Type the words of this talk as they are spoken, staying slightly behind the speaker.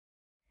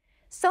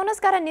Sona's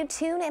got a new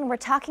tune and we're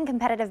talking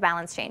competitive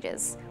balance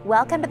changes.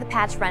 Welcome to the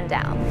patch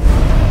rundown.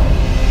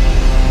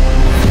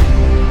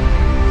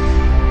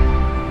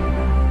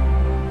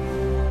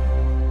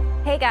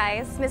 Hey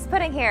guys, Miss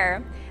Pudding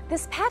here.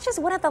 This patch is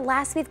one of the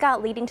last we've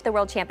got leading to the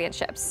World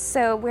Championships,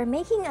 so we're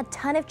making a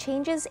ton of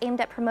changes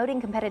aimed at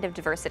promoting competitive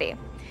diversity.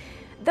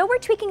 Though we're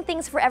tweaking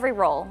things for every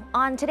role,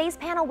 on today's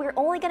panel we're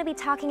only going to be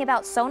talking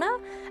about Sona,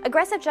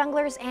 aggressive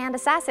junglers, and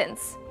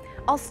assassins.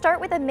 I'll start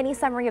with a mini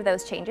summary of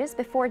those changes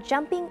before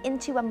jumping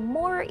into a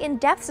more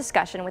in-depth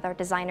discussion with our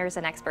designers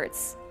and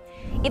experts.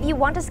 If you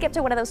want to skip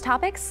to one of those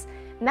topics,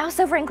 mouse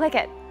over and click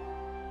it.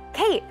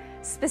 Kate,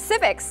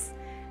 specifics.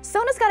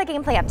 Sona's got a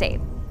gameplay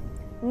update.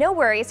 No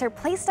worries, her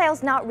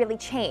playstyle's not really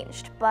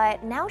changed,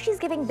 but now she's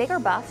giving bigger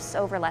buffs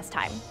over less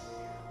time.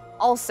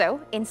 Also,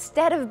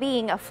 instead of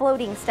being a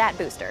floating stat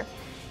booster,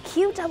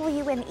 Q,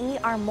 W, and E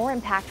are more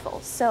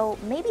impactful, so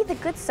maybe the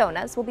good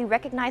Sonas will be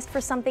recognized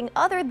for something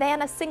other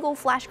than a single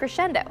flash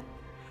crescendo.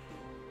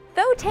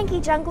 Though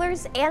tanky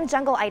junglers and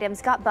jungle items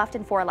got buffed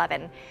in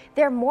 4.11,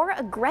 their more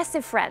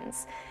aggressive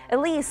friends,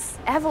 Elise,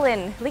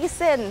 Evelynn, Lee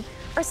Sin,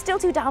 are still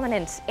too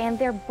dominant, and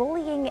they're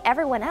bullying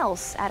everyone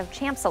else out of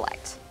Champ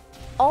Select.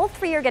 All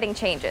three are getting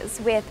changes,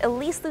 with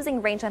Elise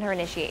losing range on her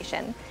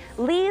initiation,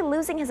 Lee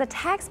losing his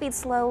attack speed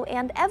slow,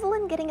 and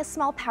Evelynn getting a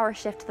small power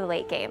shift to the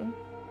late game.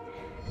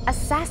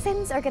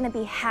 Assassins are going to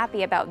be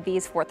happy about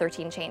these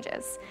 4.13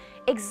 changes.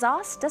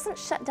 Exhaust doesn't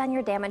shut down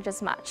your damage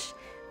as much.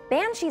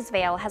 Banshee's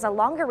Veil has a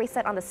longer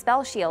reset on the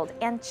spell shield,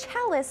 and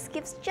Chalice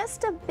gives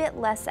just a bit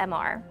less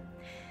MR.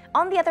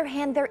 On the other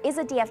hand, there is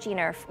a DFG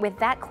nerf, with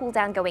that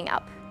cooldown going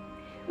up.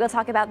 We'll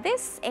talk about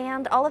this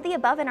and all of the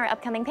above in our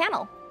upcoming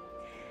panel.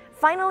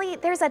 Finally,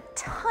 there's a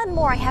ton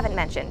more I haven't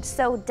mentioned,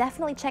 so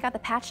definitely check out the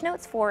patch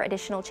notes for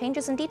additional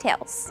changes and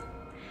details.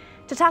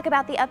 To talk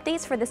about the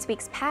updates for this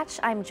week's patch,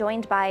 I'm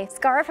joined by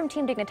Scar from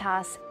Team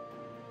Dignitas,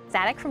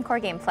 Zatic from Core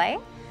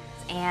Gameplay,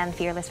 and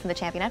Fearless from the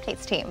Champion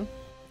Updates team.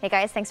 Hey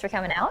guys, thanks for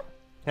coming out.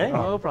 Hey,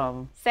 no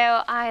problem.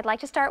 So I'd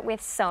like to start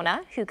with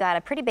Sona, who got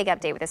a pretty big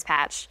update with this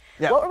patch.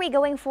 Yeah. What were we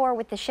going for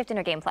with the shift in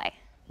her gameplay?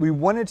 We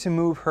wanted to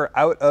move her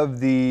out of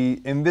the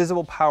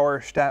invisible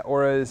power stat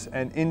auras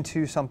and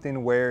into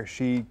something where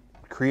she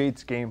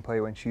creates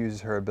gameplay when she uses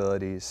her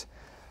abilities.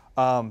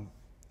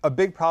 A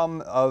big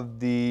problem of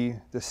the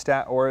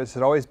stat auras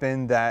has always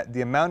been that the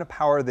amount of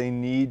power they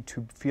need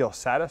to feel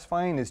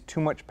satisfying is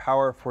too much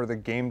power for the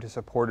game to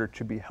support her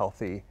to be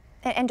healthy.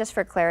 And just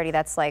for clarity,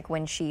 that's like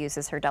when she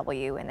uses her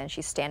W and then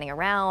she's standing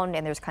around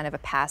and there's kind of a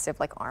passive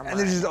like armor. And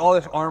there's just all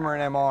this armor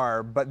and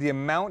MR, but the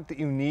amount that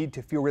you need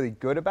to feel really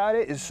good about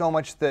it is so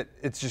much that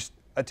it's just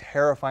a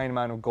terrifying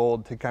amount of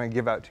gold to kind of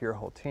give out to your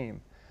whole team.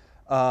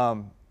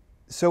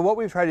 So what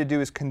we've tried to do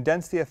is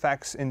condense the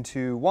effects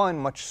into, one,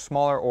 much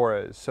smaller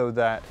auras so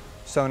that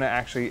Sona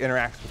actually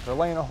interacts with her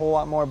lane a whole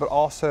lot more, but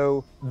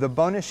also the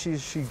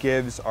bonuses she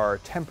gives are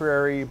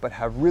temporary but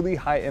have really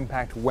high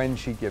impact when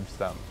she gives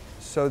them,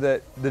 so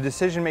that the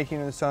decision making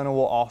in Sona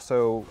will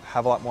also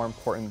have a lot more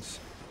importance.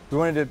 We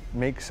wanted to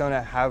make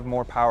Sona have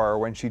more power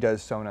when she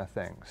does Sona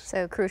things.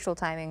 So crucial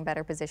timing,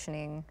 better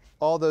positioning.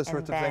 All those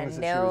sorts of things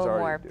that she was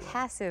already doing. No more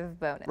passive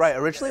bonus. Right,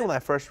 originally when I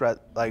first found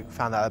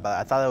out about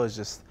it, I thought it was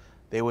just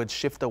they would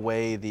shift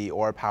away the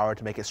aura power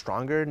to make it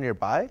stronger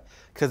nearby,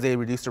 because they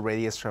reduced the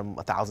radius from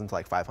 1,000 to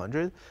like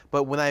 500.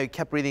 But when I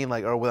kept reading,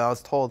 or when I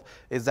was told,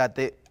 is that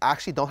they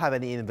actually don't have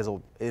any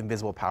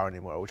invisible power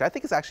anymore, which I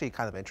think is actually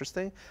kind of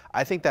interesting.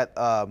 I think that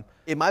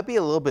it might be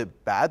a little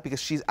bit bad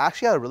because she's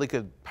actually at a really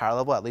good power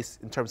level, at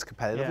least in terms of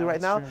competitively right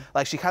now. True.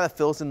 Like she kind of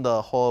fills in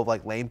the whole of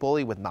like lane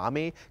bully with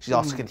Nami. She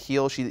also can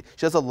heal. She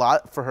does a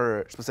lot for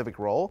her specific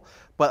role.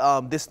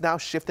 But this now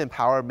shift in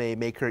power may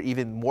make her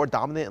even more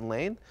dominant in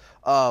lane.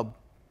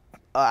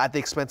 At the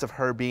expense of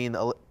her being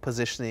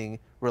positioning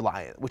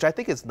reliant, which I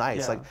think is nice.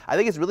 Yeah. Like I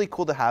think it's really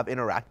cool to have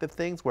interactive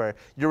things where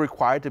you're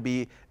required to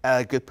be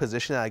at a good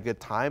position at a good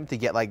time to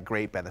get like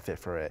great benefit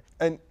for it.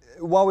 And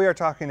while we are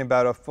talking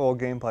about a full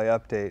gameplay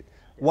update,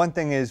 one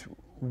thing is,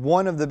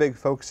 one of the big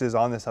focuses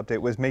on this update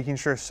was making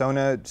sure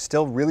Sona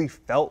still really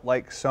felt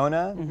like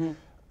Sona.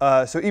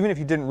 So even if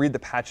you didn't read the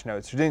patch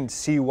notes, you didn't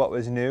see what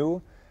was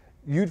new,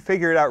 you'd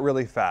figure it out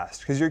really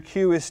fast because your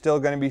Q is still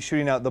going to be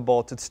shooting out the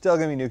bolts. It's still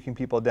going to be nuking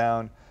people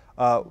down.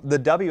 The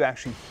W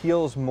actually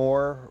heals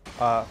more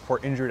for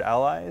injured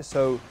allies,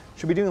 so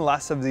should be doing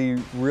less of the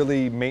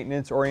really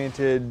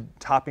maintenance-oriented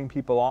topping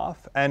people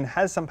off, and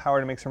has some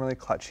power to make some really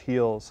clutch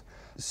heals.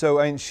 So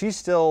I mean, she's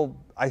still,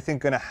 I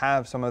think, going to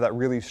have some of that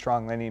really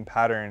strong laning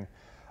pattern.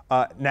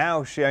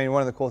 Now,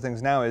 one of the cool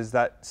things now is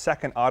that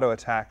second auto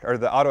attack, or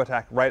the auto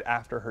attack right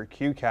after her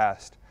Q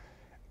cast.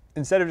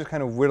 Instead of just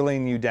kind of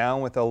whittling you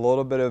down with a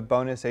little bit of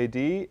bonus AD,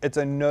 it's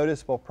a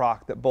noticeable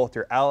proc that both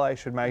your allies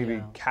should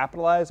maybe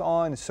capitalize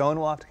on, Sona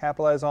will have to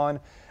capitalize on,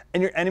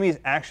 and your enemies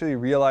actually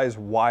realize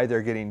why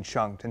they're getting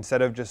chunked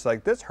instead of just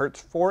like, this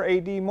hurts 4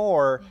 AD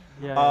more.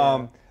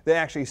 they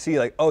actually see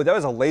like, oh, that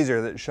was a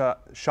laser that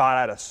shot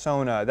out of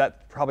Sona.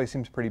 That probably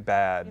seems pretty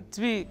bad.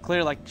 To be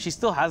clear, like she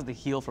still has the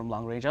heal from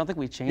long range. I don't think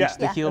we changed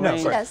the heal no,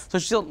 range. she does. So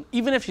she still,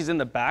 even if she's in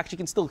the back, she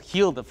can still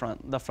heal the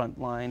front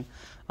line.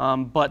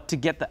 But to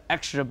get the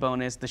extra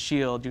bonus, the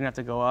shield, you're gonna have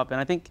to go up. And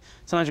I think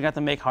sometimes you're gonna have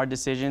to make hard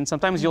decisions.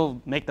 Sometimes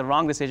you'll make the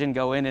wrong decision,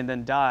 go in and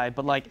then die.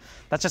 But like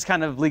that's just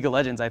kind of League of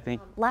Legends, I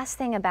think. Last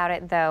thing about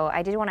it though,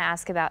 I did want to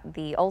ask about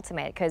the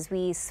ultimate because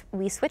we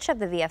switched up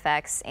the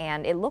VFX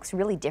and it looks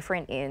really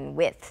different in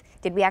width.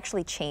 Did we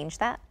actually change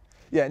that?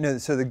 Yeah, no,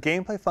 so the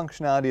gameplay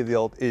functionality of the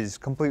ult is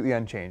completely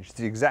unchanged. It's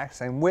the exact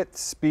same width,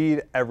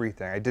 speed,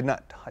 everything. I did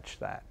not touch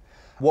that.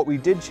 What we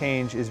did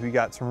change is we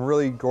got some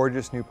really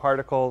gorgeous new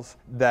particles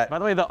that... By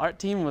the way, the art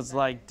team was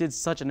did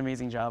such an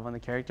amazing job on the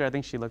character. I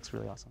think she looks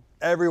really awesome.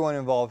 Everyone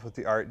involved with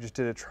the art just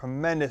did a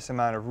tremendous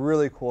amount of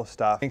really cool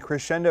stuff. And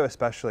Crescendo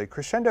especially.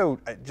 Crescendo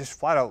just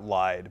flat out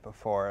lied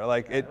before.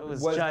 Like it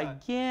was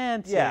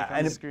gigantic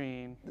on the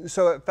screen.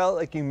 So it felt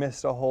like you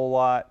missed a whole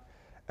lot.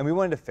 And we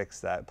wanted to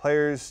fix that.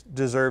 Players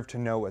deserve to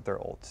know what their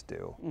ults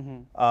do.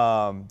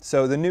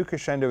 So the new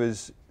Crescendo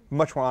is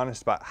much more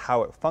honest about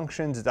how it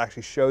functions. It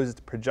actually shows it's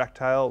a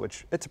projectile,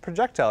 which it's a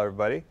projectile,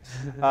 everybody.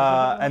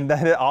 And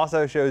then it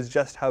also shows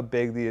just how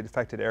big the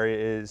affected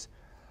area is,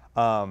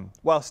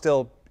 while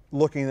still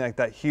looking like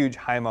that huge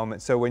high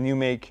moment. So when you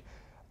make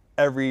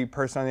every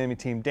person on the enemy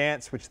team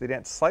dance, which they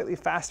dance slightly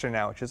faster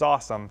now, which is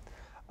awesome,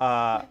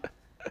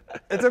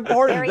 it's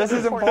important. This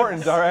is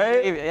important, all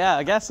right? Yeah,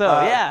 I guess so,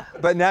 yeah.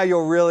 But now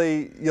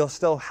you'll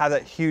still have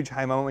that huge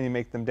high moment when you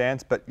make them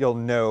dance, but you'll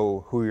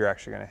know who you're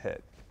actually going to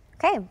hit.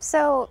 Okay,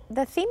 so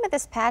the theme of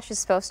this patch is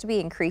supposed to be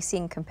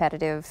increasing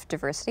competitive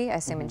diversity, I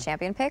assume in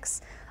champion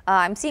picks.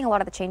 I'm seeing a lot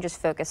of the changes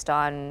focused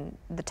on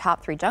the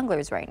top 3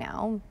 junglers right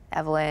now,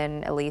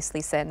 Evelynn, Elise,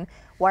 Lee Sin.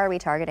 Why are we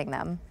targeting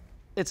them?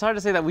 It's hard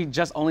to say that we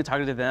just only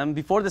targeted them.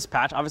 Before this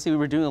patch, obviously we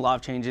were doing a lot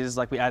of changes,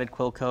 like we added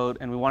Quill Coat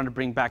and we wanted to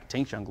bring back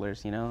tank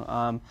junglers, you know?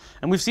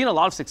 And we've seen a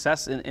lot of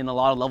success in a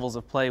lot of levels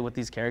of play with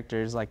these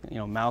characters, like, you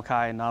know,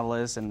 Maokai and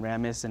Nautilus and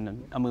Rammus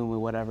and Amumu,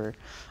 whatever,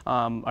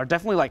 are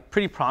definitely like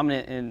pretty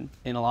prominent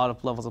in a lot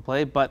of levels of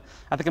play. But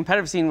at the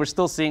competitive scene, we're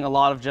still seeing a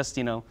lot of just,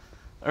 you know,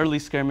 early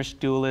skirmish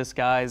duelist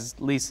guys,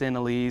 Lee Sin,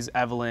 Elise,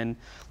 Evelynn.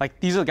 Like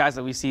these are the guys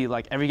that we see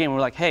like every game. We're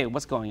like, hey,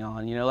 what's going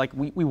on? You know, like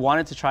we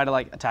wanted to try to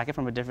like attack it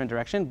from a different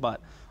direction, but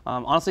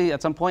honestly,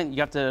 at some point you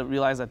have to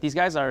realize that these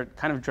guys are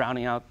kind of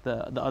drowning out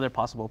the other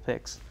possible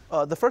picks.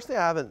 The first thing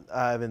I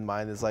have in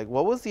mind is like,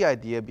 what was the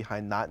idea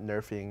behind not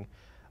nerfing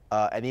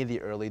any of the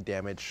early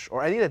damage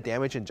or any of the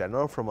damage in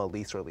general from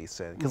Elise or Lee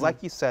Sin? Because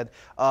like you said,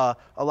 a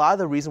lot of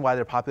the reason why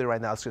they're popular right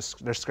now is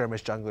just they're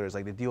skirmish junglers.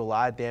 Like they do a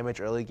lot of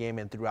damage early game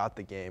and throughout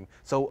the game.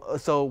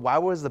 So why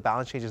was the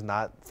balance changes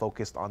not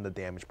focused on the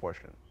damage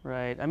portion?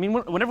 Right. I mean,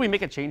 whenever we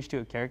make a change to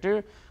a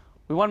character,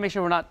 we want to make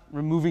sure we're not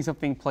removing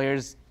something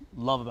players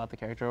love about the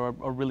character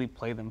or really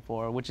play them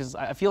for, which is,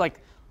 I feel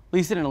like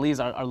Lee Sin and Elise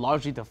are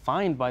largely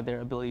defined by their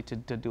ability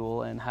to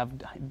duel and have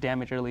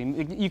damage early.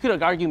 You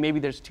could argue maybe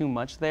there's too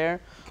much there,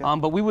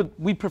 but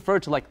we prefer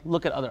to like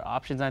look at other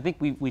options, and I think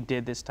we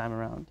did this time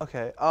around.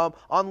 Okay.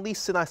 On Lee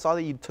Sin, I saw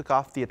that you took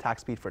off the attack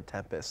speed for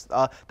Tempest.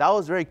 That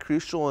was very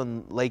crucial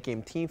in late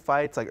game team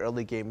fights, like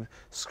early game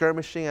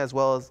skirmishing, as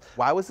well as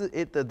why was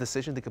it the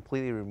decision to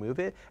completely remove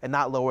it and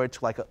not lower it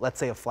to like let's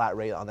say a flat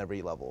rate on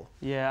every level?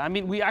 Yeah, I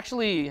mean we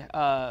actually,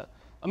 to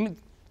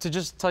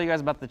just tell you guys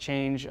about the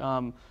change.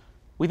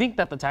 We think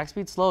that the attack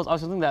speed slow is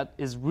also something that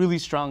is really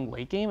strong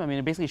late game. I mean,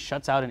 it basically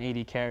shuts out an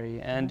AD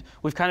carry. And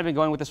we've kind of been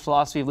going with this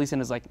philosophy of Lee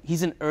Sin is like,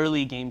 he's an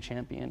early game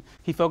champion.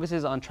 He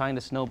focuses on trying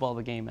to snowball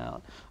the game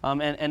out.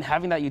 And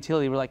having that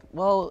utility, we're like,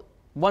 well,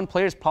 one,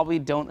 players probably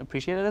don't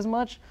appreciate it as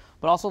much,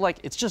 but also like,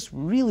 it's just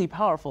really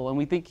powerful. And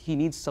we think he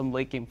needs some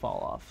late game fall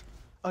off.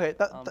 Okay,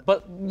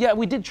 but yeah,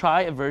 we did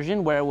try a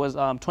version where it was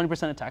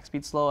 20% attack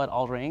speed slow at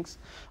all ranks.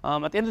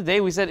 At the end of the day,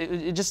 we said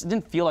it just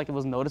didn't feel like it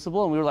was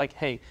noticeable, and we were like,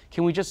 hey,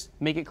 can we just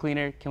make it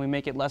cleaner? Can we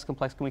make it less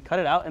complex? Can we cut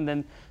it out and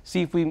then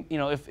see if we, you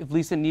know, if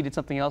Lee Sin needed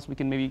something else, we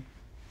can maybe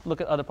look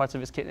at other parts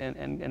of his kit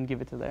and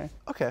give it to there.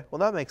 Okay, well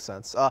that makes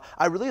sense.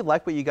 I really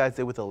like what you guys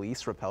did with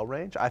Elise repel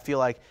range. I feel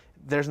like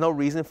there's no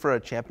reason for a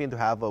champion to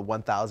have a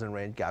 1,000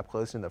 range gap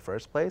close in the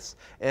first place,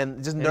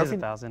 and just nerfing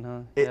 1,000,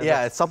 huh?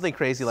 Yeah, it's something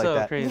crazy like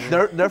that. Crazy.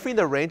 Nerfing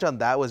the range on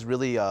that was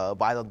really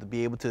vital to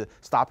be able to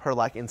stop her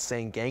like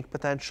insane gank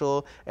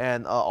potential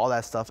and all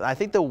that stuff. And I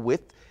think the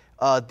width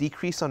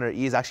decrease on her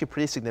E is actually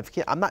pretty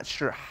significant. I'm not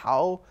sure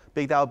how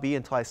big that will be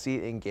until I see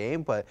it in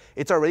game, but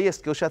it's already a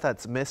skill shot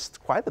that's missed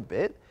quite a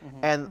bit,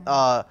 and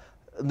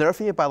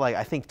nerfing it by like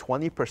I think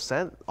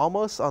 20%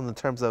 almost on the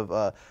terms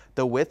of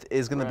the width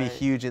is going to be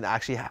huge in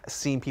actually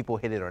seeing people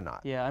hit it or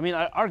not. Yeah, I mean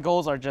our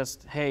goals are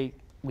just, hey,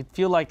 we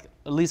feel like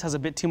Elise has a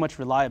bit too much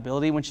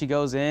reliability when she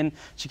goes in.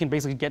 She can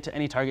basically get to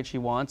any target she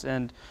wants,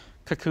 and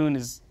Cocoon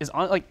is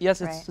on, like,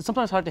 yes, it's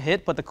sometimes hard to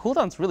hit, but the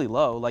cooldown's really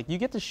low. Like, you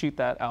get to shoot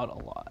that out a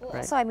lot,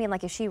 right? So, I mean,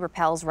 like, if she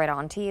repels right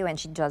onto you and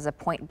she does a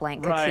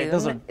point-blank Cocoon,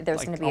 there's like,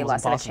 going to be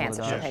less of a chance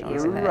that she'll hit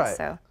you with it.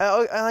 So.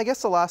 And I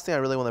guess the last thing I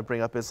really want to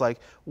bring up is, like,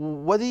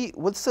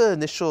 what's the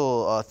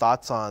initial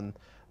thoughts on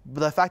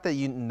But the fact that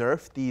you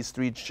nerf these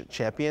 3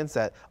 champions,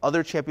 that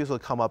other champions will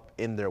come up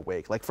in their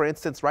wake. Like for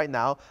instance, right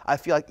now, I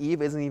feel like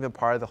Eve isn't even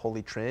part of the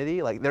Holy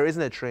Trinity. Like there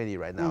isn't a Trinity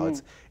right now.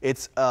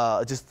 It's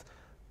just,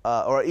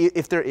 or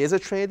if there is a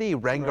Trinity,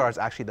 Rengar is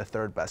actually the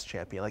 3rd best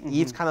champion. Like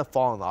Eve's kind of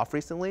fallen off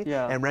recently,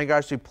 and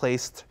Rengar's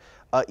replaced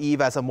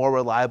Eve as a more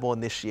reliable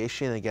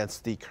initiation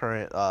against the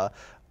current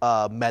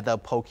meta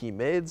pokey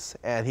mids,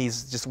 and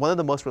he's just one of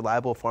the most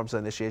reliable forms of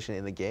initiation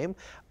in the game.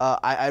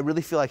 I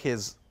really feel like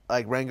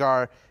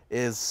Rengar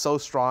is so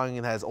strong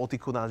and has ulti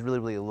cooldown really,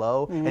 really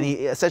low, and he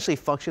essentially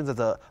functions as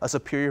a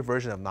superior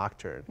version of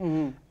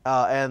Nocturne.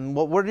 And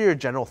what are your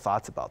general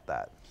thoughts about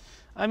that?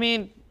 I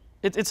mean,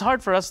 it's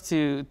hard for us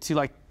to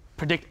like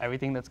predict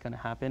everything that's going to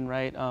happen,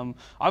 right?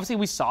 Obviously,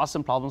 we saw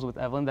some problems with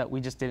Evelynn that we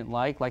just didn't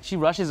like. Like she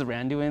rushes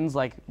Randuins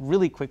like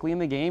really quickly in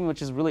the game,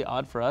 which is really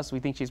odd for us. We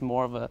think she's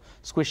more of a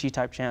squishy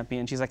type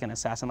champion. She's like an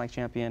assassin-like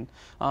champion.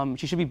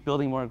 She should be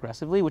building more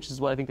aggressively, which is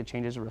what I think the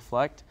changes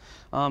reflect.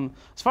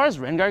 As far as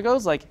Rengar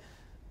goes, like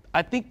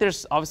I think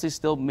there's obviously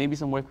still maybe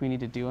some work we need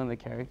to do on the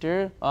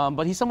character,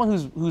 but he's someone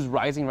who's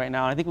rising right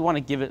now, and I think we want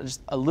to give it just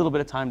a little bit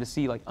of time to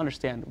see, like,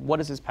 understand what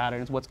is his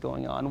patterns, what's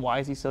going on, why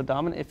is he so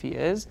dominant if he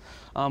is.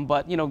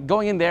 But you know,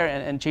 going in there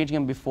and changing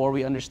him before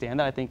we understand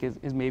that, I think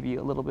is maybe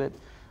a little bit,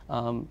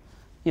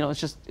 you know,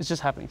 it's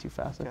just happening too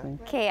fast, I think.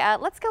 Okay,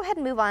 let's go ahead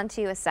and move on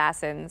to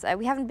assassins.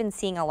 We haven't been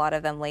seeing a lot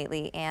of them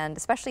lately, and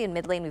especially in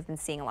mid lane, we've been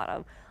seeing a lot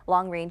of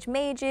long-range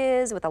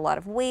mages with a lot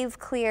of wave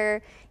clear.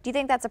 Do you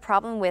think that's a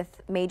problem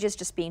with mages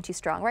just being too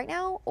strong right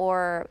now,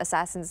 or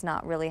assassins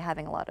not really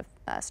having a lot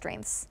of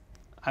strengths?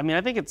 I mean,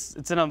 I think it's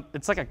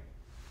like a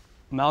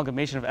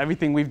amalgamation of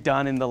everything we've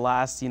done in the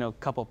last, you know,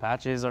 couple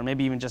patches, or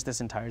maybe even just this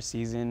entire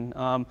season.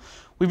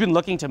 We've been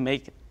looking to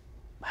make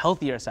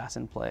healthier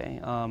assassin play.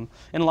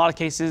 In a lot of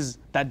cases,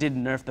 that did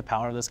nerf the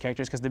power of those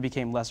characters because they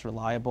became less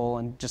reliable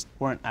and just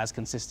weren't as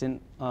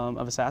consistent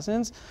of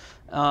assassins.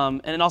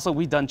 And also,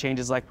 we've done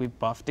changes like we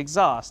buffed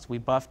exhaust, we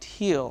buffed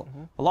heal,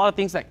 a lot of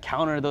things that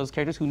counter those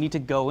characters who need to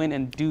go in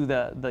and do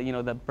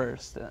the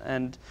burst.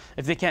 And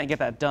if they can't get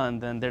that done,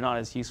 then they're not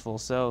as useful.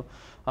 So,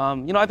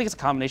 you know, I think it's a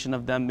combination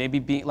of them maybe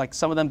being like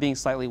some of them being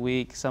slightly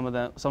weak, some of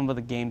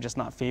the game just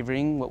not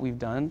favoring what we've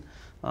done.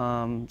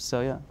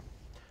 So yeah.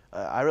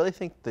 I really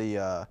think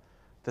the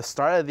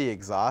start of the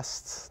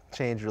exhaust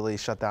change really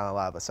shut down a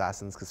lot of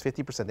assassins, because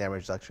 50%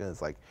 damage reduction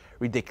is like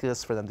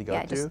ridiculous for them to go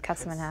Yeah, it through. just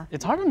cuts them in half.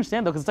 It's hard to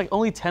understand though, because it's like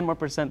only 10% more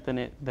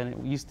than it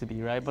used to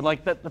be, right? But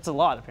like that's a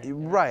lot apparently.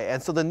 Right,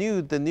 and so the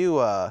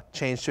new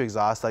change to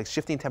exhaust, like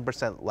shifting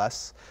 10%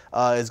 less,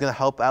 is going to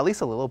help at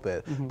least a little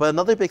bit. But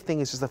another big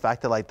thing is just the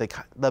fact that like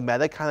the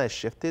meta kind of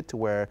shifted to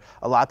where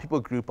a lot of people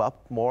group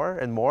up more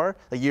and more.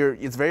 Like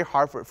it's very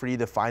hard for you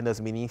to find those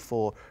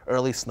meaningful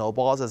early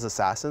snowballs as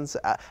assassins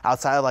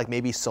outside of like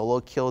maybe solo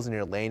kills in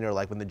your lane, or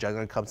like when the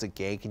jungler comes to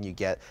gank and you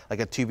get like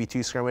a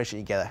 2v2 skirmish and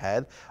you get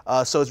ahead.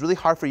 So it's really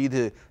hard for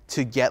you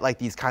to get like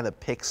these kind of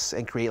picks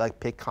and create like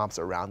pick comps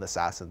around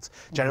assassins.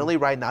 Generally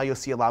right now you'll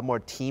see a lot more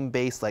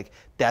team-based like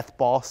death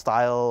ball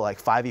style, like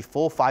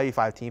full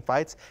 5v5 team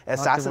fights.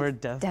 Assassins, the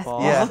word death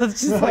ball. Yeah. It's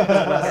just like,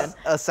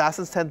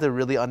 assassins tend to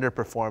really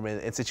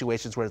underperform in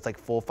situations where it's like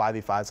full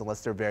 5v5s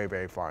unless they're very,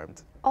 very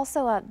farmed.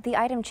 Also, the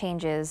item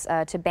changes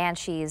to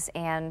Banshees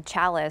and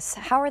Chalice,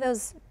 how are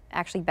those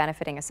actually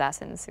benefiting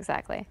assassins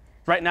exactly?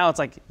 right now it's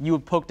like you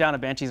would poke down a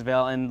Banshee's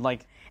Veil and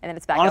like then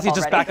it's back honestly up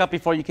just already. back up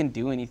before you can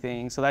do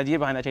anything. So the idea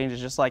behind that change is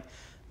just like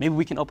maybe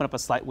we can open up a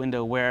slight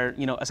window where,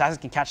 you know, assassins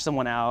can catch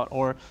someone out,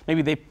 or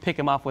maybe they pick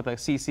him off with a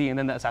CC and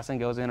then the assassin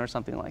goes in or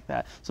something like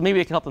that. So maybe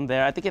it can help them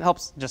there. I think it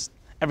helps just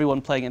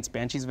everyone play against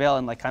Banshee's Veil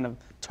and like kind of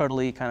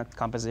turtley kind of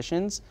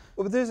compositions.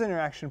 Well, but there's an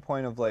interaction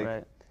point of like,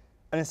 Right.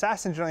 an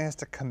assassin generally has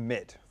to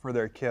commit for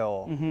their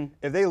kill.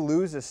 If they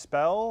lose a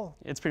spell,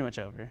 It's pretty much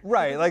over.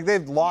 right, like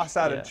they've lost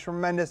out Yeah. a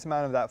tremendous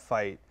amount of that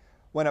fight.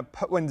 When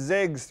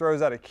Ziggs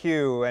throws out a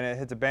Q and it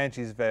hits a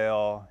Banshee's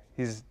Veil,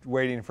 he's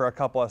waiting for a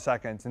couple of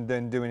seconds and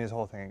then doing his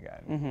whole thing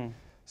again.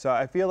 So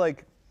I feel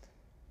like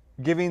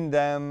giving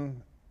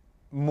them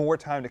more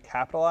time to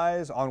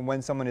capitalize on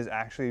when someone is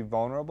actually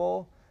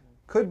vulnerable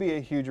could be a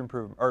huge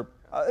improvement, or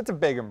it's a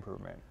big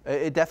improvement.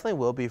 It definitely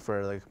will be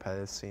for the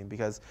competitive scene,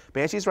 because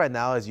Banshees right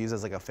now is used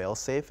as like a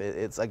fail-safe.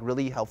 It's like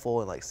really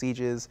helpful in like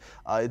sieges.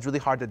 It's really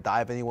hard to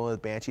dive anyone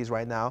with Banshees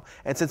right now.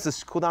 And since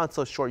this cooldown is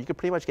so short, you can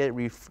pretty much get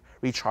it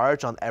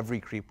recharged on every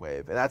creep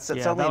wave. And that's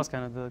Yeah, that was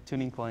kind of the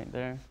tuning point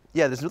there.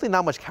 Yeah, there's really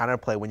not much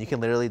counterplay when you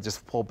can literally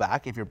just pull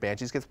back if your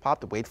Banshees gets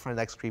popped, wait for the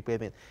next creep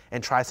wave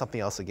and try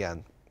something else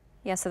again.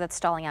 Yeah, so that's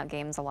stalling out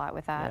games a lot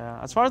with that. Yeah,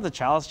 as far as the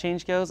Chalice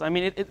change goes, I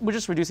mean, we're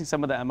just reducing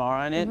some of the MR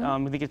on it.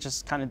 I think it's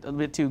just kind of a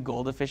bit too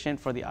gold efficient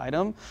for the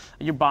item.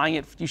 You're buying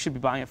it, you should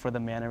be buying it for the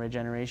mana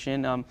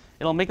regeneration.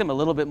 It'll make them a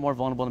little bit more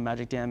vulnerable to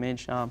magic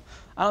damage. I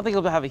don't think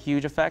it'll have a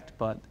huge effect,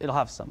 but it'll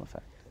have some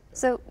effect.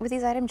 So with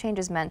these item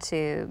changes meant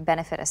to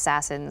benefit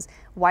assassins,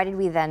 why did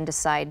we then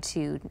decide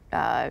to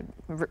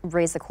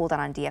raise the cooldown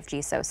on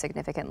DFG so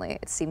significantly?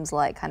 It seems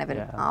like kind of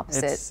an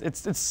opposite.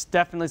 It's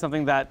definitely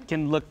something that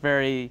can look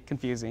very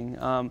confusing.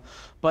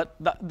 But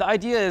the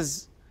idea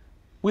is,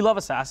 we love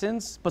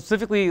assassins,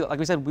 specifically, like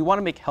we said, we want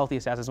to make healthy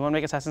assassins. We want to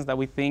make assassins that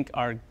we think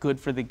are good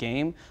for the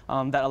game,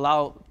 that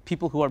allow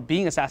people who are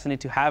being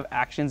assassinated to have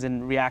actions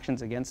and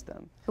reactions against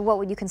them. What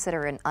would you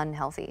consider an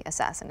unhealthy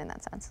assassin in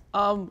that sense?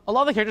 A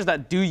lot of the characters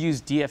that do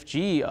use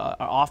DFG are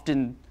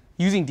often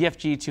using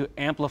DFG to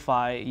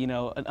amplify,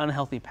 an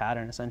unhealthy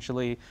pattern,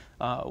 essentially.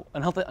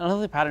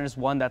 Unhealthy pattern is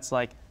one that's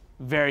like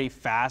very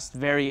fast,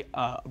 very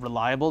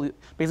reliable.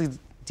 Basically,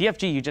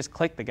 DFG, you just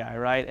click the guy,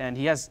 right? And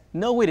he has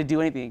no way to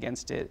do anything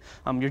against it.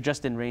 You're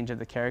just in range of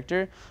the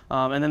character.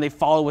 And then they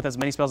follow with as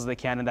many spells as they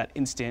can in that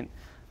instant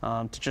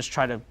to just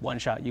try to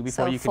one-shot you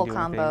before you can do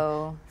anything. So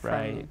full combo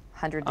from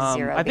 100 to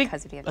 0 I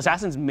because think of DFG.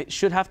 Assassins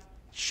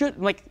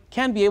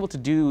can be able to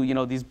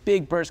do, these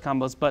big burst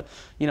combos, but,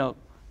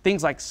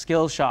 things like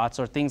skill shots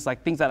or things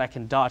that I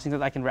can dodge, things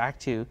that I can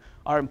react to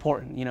are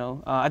important,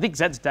 I think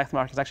Zed's death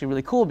mark is actually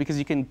really cool because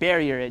you can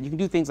barrier it, you can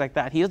do things like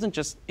that. He doesn't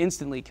just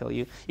instantly kill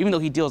you, even though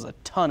he deals a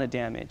ton of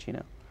damage,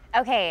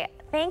 Okay,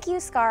 thank you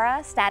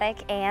Skara,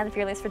 Static, and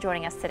Fearless for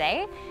joining us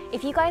today.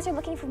 If you guys are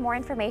looking for more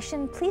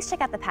information, please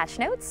check out the patch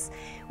notes.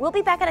 We'll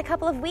be back in a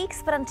couple of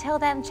weeks, but until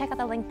then, check out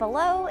the link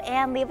below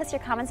and leave us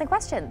your comments and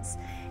questions.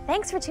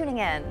 Thanks for tuning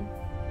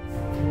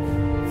in.